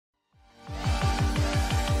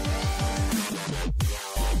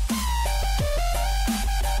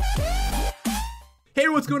Hey,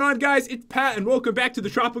 what's going on, guys? It's Pat, and welcome back to the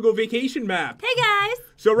Tropical Vacation Map. Hey, guys!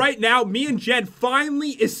 So right now, me and Jen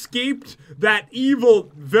finally escaped that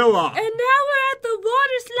evil villa. And now we're at the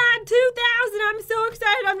WATERSLIDE 2000. I'm so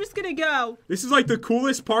excited. I'm just gonna go. This is like the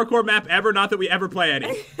coolest parkour map ever, not that we ever play any.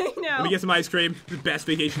 I know. Let me get some ice cream. The best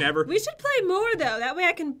vacation ever. We should play more, though. That way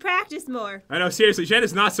I can practice more. I know, seriously, Jen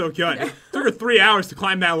is not so good. It took her 3 hours to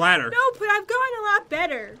climb that ladder. No, but I've gotten a lot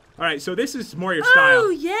better. All right, so this is more your style. Oh,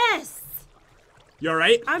 yes! You all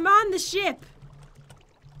right? I'm on the ship.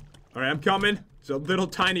 All right, I'm coming. It's a little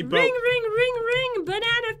tiny boat. Ring, ring, ring, ring,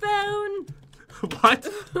 banana phone. What?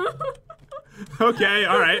 Okay,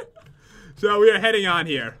 all right. So we are heading on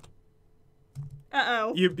here.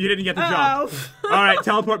 Uh-oh. You didn't get the jump. All right,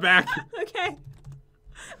 teleport back. Okay.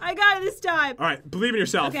 I got it this time. All right, believe in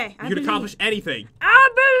yourself. Okay, You can accomplish anything. I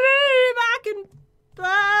believe I can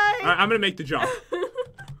fly. All right, I'm going to make the jump.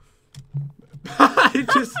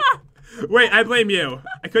 Wait, I blame you.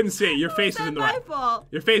 I couldn't see. Your face was in the way. That's my fault.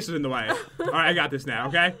 Your face was in the way. All right, I got this now,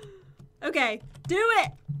 okay? Okay, do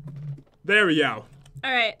it. There we go.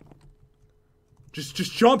 All right. Just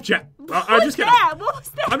jump, Jet. What was that? What was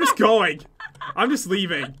that? I'm just going. I'm just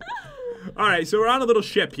leaving. All right, so we're on a little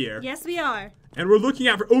ship here. Yes, we are. And we're looking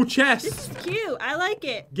out for, chests. This is cute. I like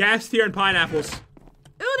it. Gas tier and pineapples.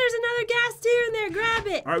 Oh, there's another gas tier in there. Grab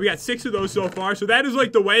it. All right, we got 6 of those so far. So that is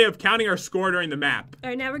like the way of counting our score during the map.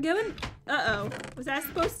 All right, now we're going. Uh-oh. Was I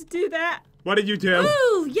supposed to do that? What did you do?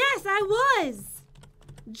 Ooh, yes, I was.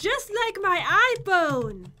 Just like my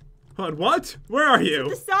iPhone. Hold on, what? Where are you?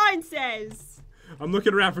 That's what the sign says. I'm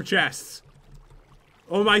looking around for chests.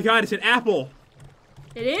 Oh my god, it's an apple.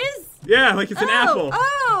 It is? Yeah, like it's an apple.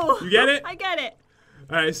 Oh! You get it? I get it.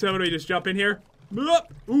 All right, so do we just jump in here?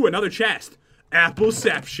 Ooh, another chest.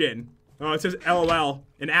 Appleception. Oh, it says LOL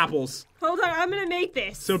in apples. Hold on, I'm gonna make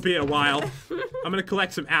this. So be a while. I'm gonna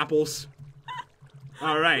collect some apples.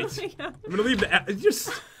 All right. Oh I'm gonna leave the just.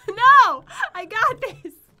 No, I got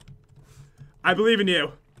this. I believe in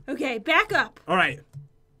you. Okay, back up. All right.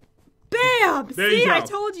 Bam! There See, you go. I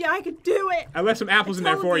told you I could do it. I left some apples in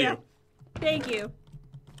there for you. Thank you.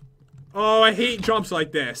 Oh, I hate jumps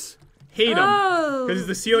like this. Hate them. Oh. Because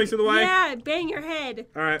the ceiling's in the way? Yeah, bang your head.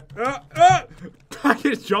 All right. I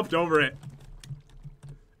just jumped over it.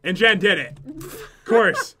 And Jen did it. Of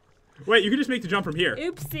course. Wait, you can just make the jump from here.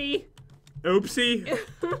 Oopsie. Oopsie.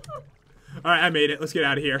 All right, I made it. Let's get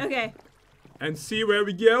out of here. Okay. And see where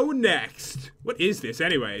we go next. What is this,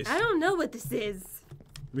 anyways? I don't know what this is.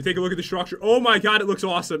 Let me take a look at the structure. Oh my god, it looks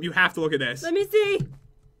awesome. You have to look at this. Let me see.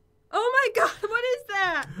 Oh my god, what is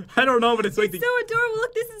that? I don't know, but it's like It's so adorable.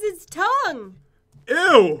 Look, this is its tongue.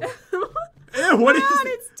 Ew. Ew, what is on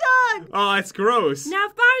this? its tongue. Oh, that's gross. Now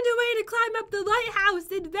find a way to climb up the lighthouse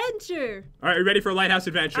adventure. All right, are you ready for a lighthouse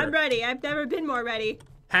adventure? I'm ready. I've never been more ready.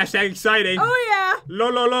 Hashtag exciting. Oh yeah. Lo,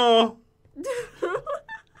 lo, lo.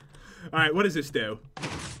 All right, what does this do?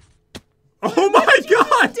 Oh my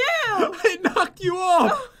god! do? It knocked you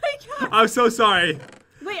off. Oh my god. I'm so sorry.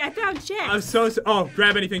 Wait, I found chests. I'm so oh,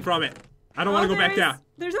 grab anything from it. I don't want to go back down.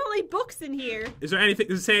 There's only books in here. Is there anything?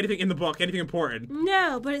 Does it say anything in the book? Anything important?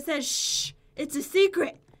 No, but it says shh. It's a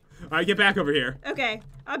secret. All right, get back over here. Okay,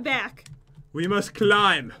 I'm back. We must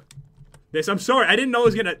climb. This. I'm sorry. I didn't know it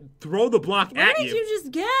was gonna throw the block Where at did you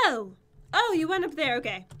just go? Oh, you went up there.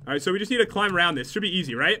 Okay. All right, so we just need to climb around this. Should be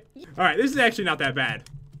easy, right? All right, this is actually not that bad.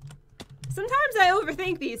 Sometimes I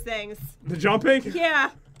overthink these things. The jumping?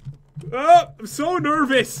 Yeah. Oh, I'm so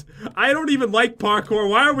nervous. I don't even like parkour.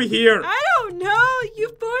 Why are we here? I don't know. You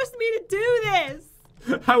forced me to do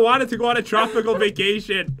this. I wanted to go on a tropical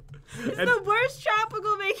vacation. It's the worst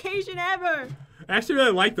tropical vacation ever. I actually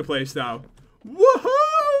really like the place, though. Woohoo!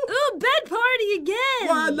 Ooh, bed party again.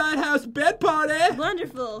 One lighthouse bed party.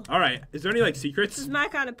 Wonderful. All right, is there any like secrets? This is my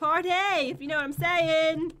kind of party, if you know what I'm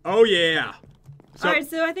saying. Oh yeah. So, All right,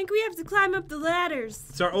 so I think we have to climb up the ladders.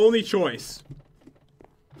 It's our only choice.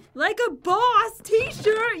 Like a boss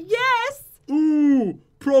t-shirt, yes. Ooh,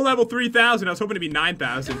 pro level 3000. I was hoping to be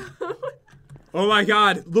 9000. Oh my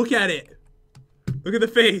god, look at it. Look at the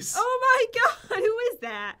face. Oh my god, who is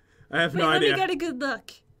that? I have Wait, no let idea. me get a good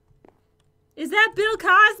look. Is that Bill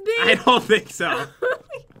Cosby? I don't think so.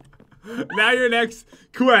 Now your next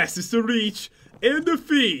quest is to reach and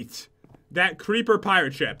defeat that creeper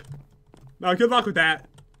pirate ship. Now, good luck with that.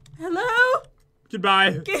 Hello?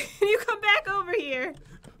 Goodbye. Can you come back over here?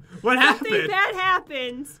 What Something happened? bad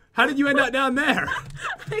happened. How did you end up down there?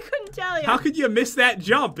 I couldn't tell you. How could you miss that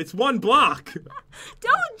jump? It's one block.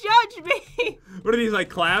 Don't judge me. What are these, like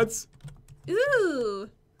clouds? Ooh.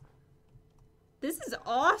 This is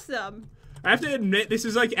awesome. I have to admit, this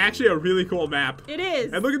is like actually a really cool map. It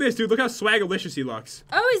is. And look at this, dude. Look how swagalicious he looks.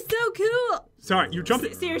 Oh, it's so cool. Sorry, you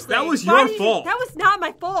jumped. Seriously. That was your fault. That was not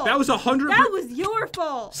my fault. That was 100. That was your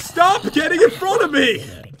fault. Stop getting in front of me.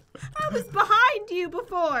 I was behind you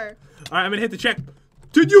before. All right, I'm gonna hit the check.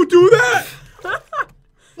 Did you do that?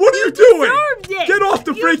 What are you doing? It. Get off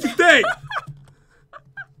the freaking thing.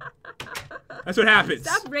 That's what happens.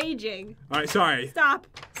 Stop raging. All right, sorry. Stop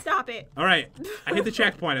it. All right, I hit the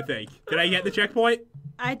checkpoint, I think. Did I get the checkpoint?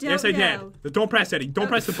 I don't know. Yes, I did. But don't press Eddie. Don't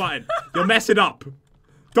press the button. You'll mess it up.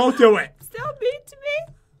 Don't do it. Still mean to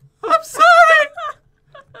me? I'm sorry.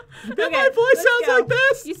 Okay, my voice sounds go. like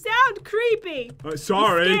this. You sound creepy.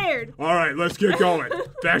 Sorry. I'm scared. All right, let's get going.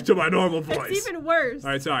 Back to my normal voice. It's even worse.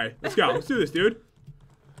 All right, sorry. Let's go. Let's do this, dude.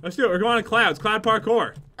 Let's do it. We're going on clouds. Cloud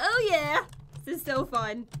parkour. Oh, yeah. This is so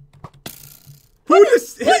fun. Who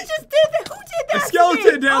just did that? Who did that? A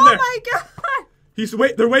skeleton down there. Oh, my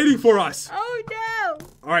God. They're waiting for us. Oh, no.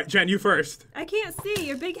 All right, Jen, you first. I can't see.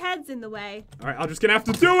 Your big head's in the way. All right, I'm just gonna have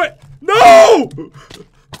to do it. No!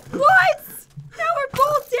 What? Now we're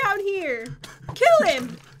both down here. Kill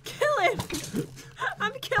him. Kill him.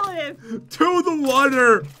 I'm killing him. To the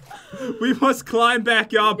water. We must climb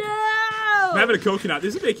back up. No. I'm having a coconut.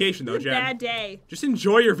 This is a vacation, though, It's a Jen. bad day. Just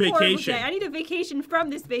enjoy your Horrible vacation. day. I need a vacation from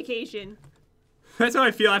this vacation. That's how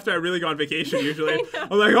I feel after I really go on vacation, usually. I know.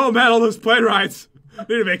 I'm like, oh, man, all those plane rides. I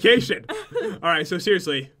need a vacation. All right, so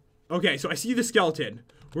seriously. Okay, so I see the skeleton.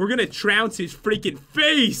 We're gonna trounce his freaking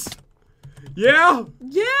face. Yeah?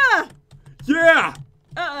 Yeah. Yeah.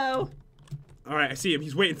 Uh-oh. All right, I see him.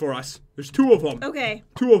 He's waiting for us. There's two of them. Okay.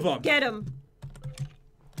 Two of them. Get him.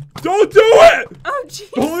 Don't do it! Oh, jeez.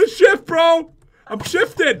 Hold the shift, bro. I'm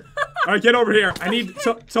shifting. All right, get over here. I need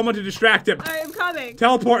someone to distract him. All right, I'm coming.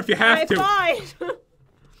 Teleport if you have to. Fine.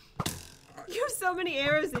 You have so many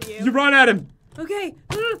arrows in you. You run at him. Okay.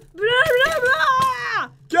 Blah, blah, blah.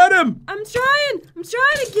 Get him. I'm trying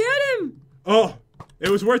to get him. Oh, it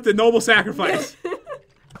was worth the noble sacrifice.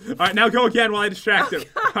 All right, now go again while I distract him.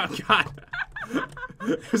 Oh, God.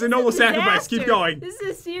 It was a noble sacrifice. Keep going. This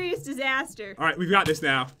is a serious disaster. All right, we've got this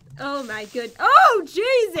now. Oh, my good. Oh,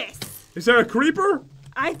 Jesus. Is there a creeper?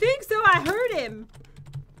 I think so. I heard him.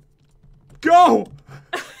 Go.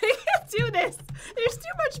 I can't do this. There's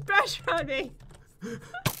too much pressure on me.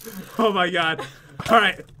 Oh, my God. All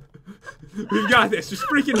right. We've got this. Just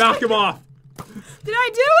freaking knock him off. Did I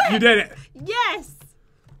do it? You did it. Yes.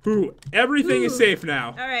 Ooh, everything is safe now.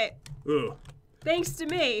 All right. Ooh. Thanks to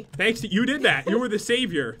me. Thanks to you did that. You were the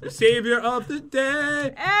savior. The savior of the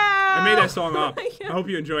day. Ow. I made that song up. Oh my God. I hope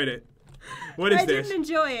you enjoyed it. What is I this? didn't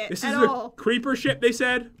enjoy it This at is all. a creeper ship, they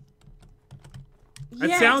said? That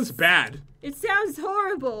Yes. sounds bad. It sounds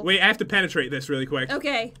horrible. Wait, I have to penetrate this really quick.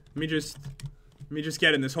 Okay. Let me just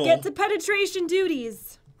get in this hole. Get to penetration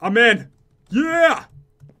duties. I'm in. Yeah.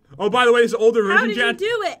 Oh, by the way, this is an older version, How did Jen. you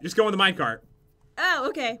do it? Just go in the minecart. Oh,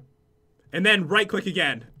 okay. And then right-click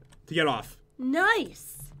again to get off.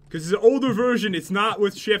 Nice. Because it's an older version, it's not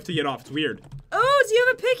with shift to get off. It's weird. Oh, do you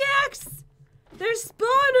have a pickaxe? There's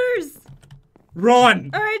spawners.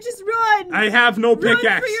 Run! All right, just run. I have no pickaxe.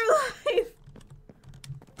 Run for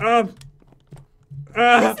your life.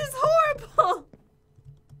 This is horrible.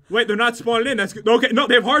 Wait, they're not spawning in. That's good. Okay, no,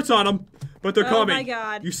 they have hearts on them, but they're coming. Oh my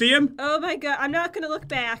God. You see him? Oh my God. I'm not going to look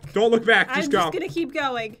back. Don't look back. I'm Just go. just going to keep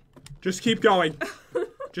going. Just keep going.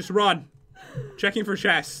 Just run. Checking for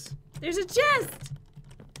chests. There's a chest.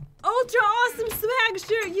 Ultra awesome swag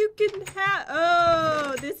shirt. You can have.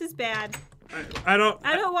 Oh, this is bad. I don't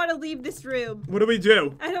want to leave this room. What do we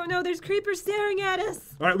do? I don't know. There's creepers staring at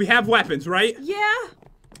us. All right, we have weapons, right? Yeah.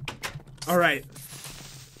 All right.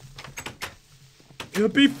 It'll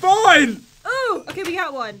be fine. Oh, okay, we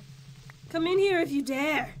got one. Come in here if you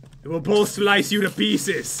dare. We'll both slice you to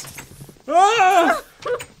pieces. Ah!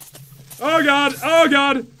 Oh God! Oh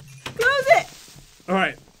God! Close it. All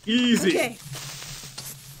right, easy. Okay.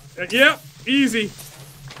 Yep, easy.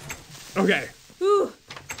 Okay. Ooh.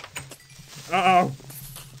 Uh-oh.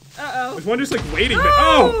 Uh-oh. There's one just like waiting.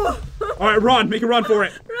 Oh! Oh! All right, run. Make a run for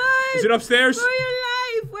it. Run! Is it upstairs? For your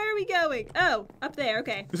life! Where are we going? Oh, up there,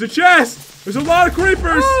 okay. There's a chest! There's a lot of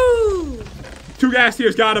creepers! Ooh! 2 gas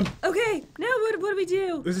tiers, got him. Okay, now what do we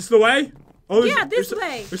do? Is this the way? Oh, Yeah, this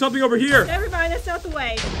way. There's something over here. Never mind, that's not the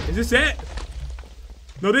way. Is this it?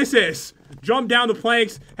 No, this is. Jump down the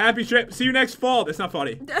planks. Happy trip. See you next fall. That's not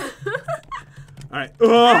funny. All right.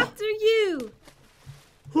 Ugh. After you.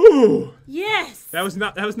 Whew. Yes. That was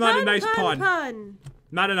not a nice pun. Pun.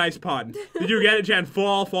 Not a nice pun. Did you get it, Jen?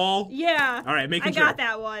 Fall. Yeah. All right, making I sure. got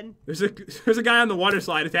that one. There's a guy on the water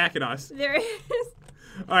slide attacking us. There is.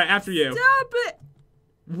 All right, after you. Stop it.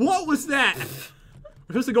 What was that?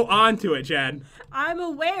 We're supposed to go onto it, Jen. I'm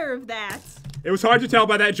aware of that. It was hard to tell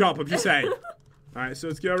by that jump, I'm just saying. Alright, so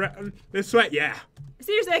let's go around this way. Yeah.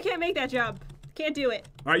 Seriously, I can't make that jump. Can't do it.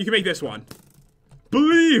 Alright, you can make this one.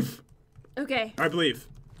 Believe! Okay. Alright, believe.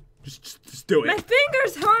 Just do it. My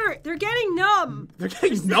fingers hurt. They're getting numb. They're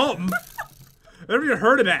getting numb? I never even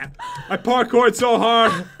heard of that. I parkoured so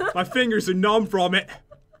hard, my fingers are numb from it.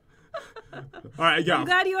 Alright, go. I'm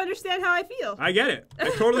glad you understand how I feel. I get it. I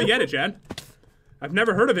totally get it, Jen. I've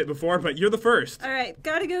never heard of it before, but you're the first. Alright,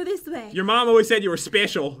 gotta go this way. Your mom always said you were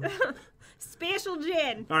special. Special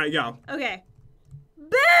Jen. Alright, go. Okay.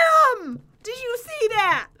 BAM! Did you see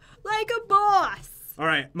that? Like a boss.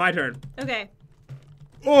 Alright, my turn. Okay.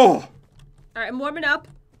 Oh! Alright, I'm warming up.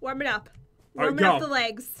 Warming up. All right, Warming up go. the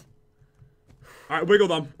legs. Alright, wiggle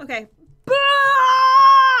them. Okay. Bah!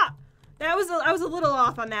 I was a little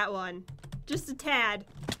off on that one. Just a tad.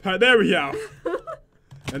 Alright, there we go.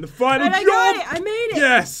 And the final And I jump! got it! I made it!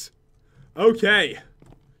 Yes! Okay.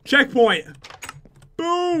 Checkpoint.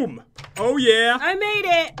 Boom! Oh yeah! I made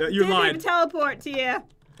it! You Didn't lied. even teleport to you.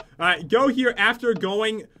 Alright, go here after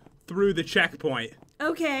going through the checkpoint.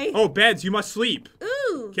 Okay. Oh, beds, you must sleep.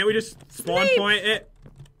 Ooh. Can't we just spawn Sleep. point it?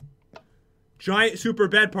 Giant super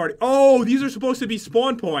bed party. Oh, these are supposed to be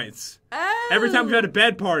spawn points. Oh. Every time we've had a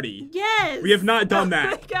bed party. Yes. We have not done that.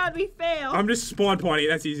 Oh my god, we failed. I'm just spawn pointing.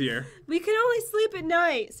 That's easier. We can only sleep at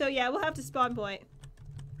night, so yeah, we'll have to spawn point.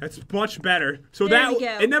 That's much better. So There that we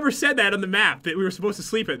go. it never said that on the map that we were supposed to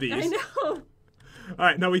sleep at these. I know. All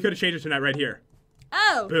right, no, we could have changed it to that right here.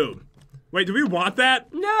 Oh. Boom. Wait, do we want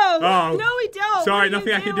that? No. Oh. No, we don't. Sorry, What are nothing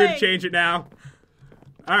you I can do to doing? change it now.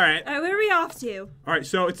 All right. All right, where are we off to? All right,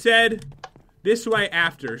 so it said this way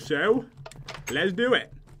after, so let's do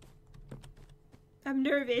it. I'm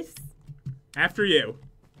nervous. After you.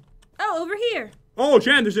 Oh, over here. Oh,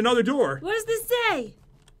 Jen, there's another door. What does this say?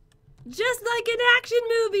 Just like in action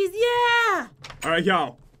movies, yeah! All right,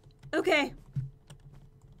 go. Okay.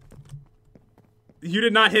 You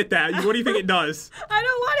did not hit that. What do you think it does? I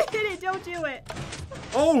don't want to hit it. Don't do it.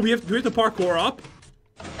 Oh, do we have to parkour up?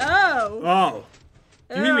 Oh. Oh.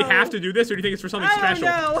 Do you think we Oh. have to do this, or do you think it's for something I special?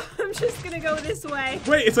 don't know. I'm just going to go this way.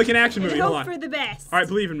 Wait, it's like an action And movie. Hold hope on. for the best. All right,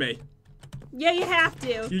 believe in me. Yeah, you have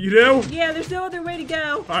to. You do? Yeah, there's no other way to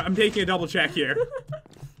go. All right, I'm taking a double check here.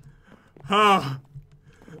 Oh,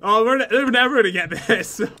 we're never gonna get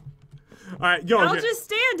this. All right, go. I'll Jen. just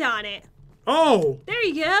stand on it. Oh. There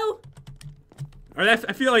you go. All right,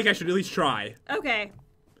 I feel like I should at least try. Okay.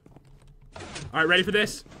 All right, ready for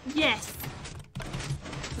this? Yes.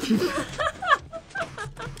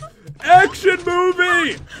 Action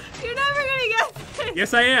movie! You're never gonna get this.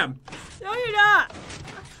 Yes, I am. No, you're not.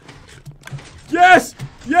 Yes!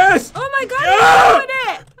 Yes! Oh my god, Ah! you're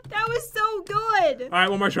doing it! That was so good. All right,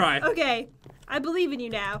 one more try. Okay, I believe in you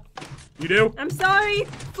now. You do? I'm sorry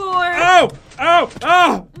for Oh! Oh!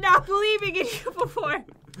 Oh! not believing in you before.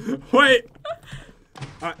 Wait.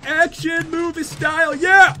 Action movie style.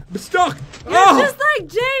 Yeah! I'm stuck. You're Oh! just like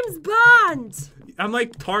James Bond. I'm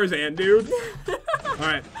like Tarzan, dude. All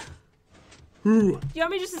right. Whew. Do you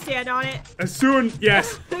want me just to stand on it? As soon,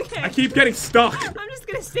 yes. Okay. I keep getting stuck. I'm just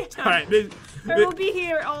gonna stand on All right. it. Or we'll be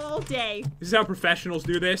here all day. This is how professionals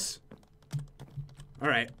do this. All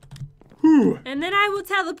right. Whew. And then I will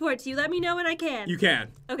teleport to you. Let me know when I can. You can.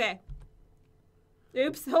 Okay.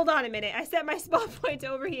 Oops, hold on a minute. I set my spawn point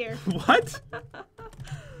over here. What?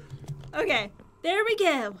 Okay, there we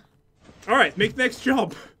go. All right. Make the next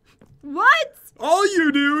jump. What? All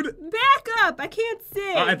you, dude. Back up. I can't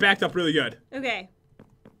see. I backed up really good. Okay.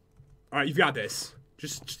 All right, you've got this.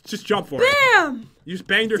 Just jump for it. Bam! You just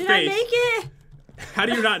banged your Did face. I make it? How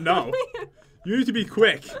do you not know? You need to be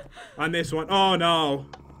quick on this one. Oh no.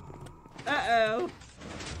 Uh-oh.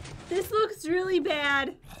 This looks really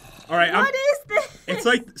bad. All right. What is this? It's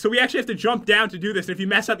like, so we actually have to jump down to do this. And if you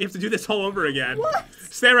mess up, you have to do this all over again. What?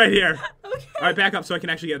 Stay right here. Okay. All right, back up so I can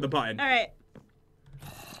actually get the button. All right.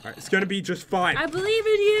 All right, it's gonna be just fine. I believe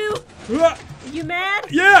in you. Ah, You mad?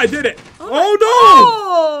 yeah, I did it. Oh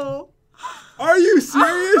Oh no! Are you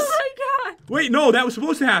serious? Oh my god. Wait, no, that was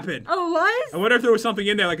supposed to happen. Oh, it was? I wonder if there was something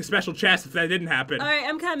in there, like a special chest, if that didn't happen. All right,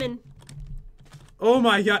 I'm coming. Oh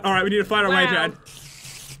my god. All right, we need to find our way, Wow. Jen.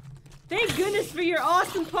 Thank goodness for your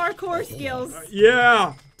awesome parkour skills.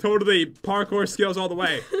 Yeah, totally. Parkour skills all the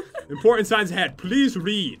way. Important signs ahead. Please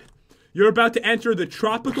read. You're about to enter the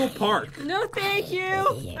tropical park. No, thank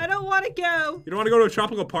you. I don't want to go. You don't want to go to a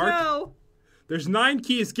tropical park? No. There's 9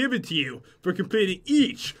 keys given to you for completing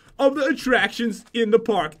each of the attractions in the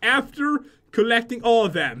park. After collecting all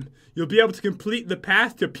of them, you'll be able to complete the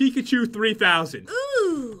path to Pikachu 3000.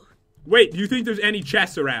 Ooh. Wait, do you think there's any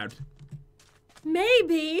chests around?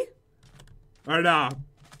 Maybe. Or no?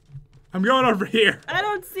 I'm going over here. I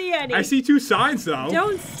don't see any. I see 2 signs, though.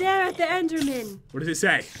 Don't stare at the Enderman. What does it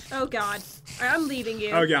say? Oh, God. All right, I'm leaving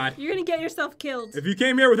you. Oh, God. You're going to get yourself killed. If you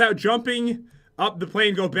came here without jumping up the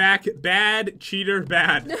plane, go back. Bad, cheater,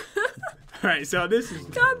 bad. Alright, so this is...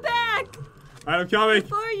 Come back! Alright, I'm coming.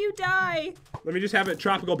 Before you die. Let me just have a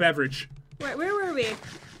tropical beverage. Where were we?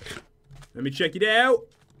 Let me check it out.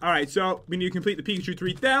 Alright, so when you complete the Pikachu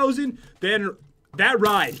 3000, then that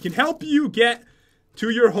ride can help you get to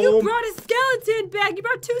your home. You brought a skeleton back. You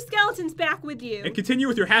brought 2 skeletons back with you. And continue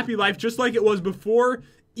with your happy life just like it was before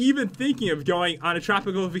even thinking of going on a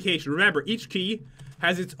tropical vacation. Remember, each key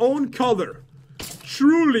has its own color.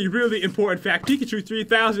 Truly, really important fact. Pikachu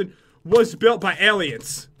 3000 was built by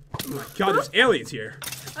aliens. Oh my god, there's aliens here.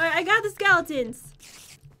 Alright, I got the skeletons.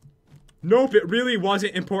 Nope, it really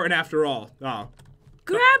wasn't important after all. Oh.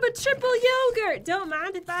 Grab a triple yogurt. Don't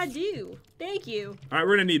mind if I do. Thank you. Alright,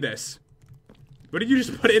 we're gonna need this. What did you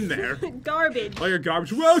just put in there? Garbage. Oh, your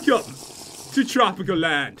garbage. Welcome to Tropical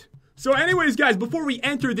Land. So anyways, guys, before we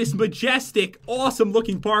enter this majestic,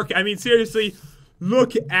 awesome-looking park, I mean, seriously,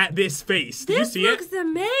 look at this face. Did you see it? This looks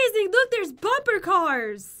amazing. Look, there's bumper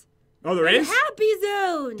cars. Oh, there is? Happy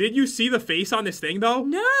Zone. Did you see the face on this thing, though?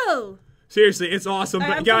 No. Seriously, it's awesome.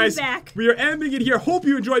 But guys, back. we are ending it here. Hope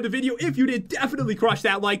you enjoyed the video. If you did, definitely crush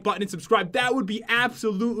that like button and subscribe. That would be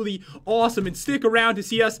absolutely awesome. And stick around to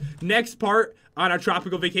see us next part on our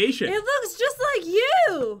tropical vacation. It looks just like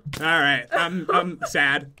you. All right, I'm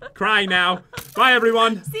sad. Crying now. Bye,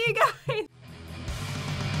 everyone. See you guys.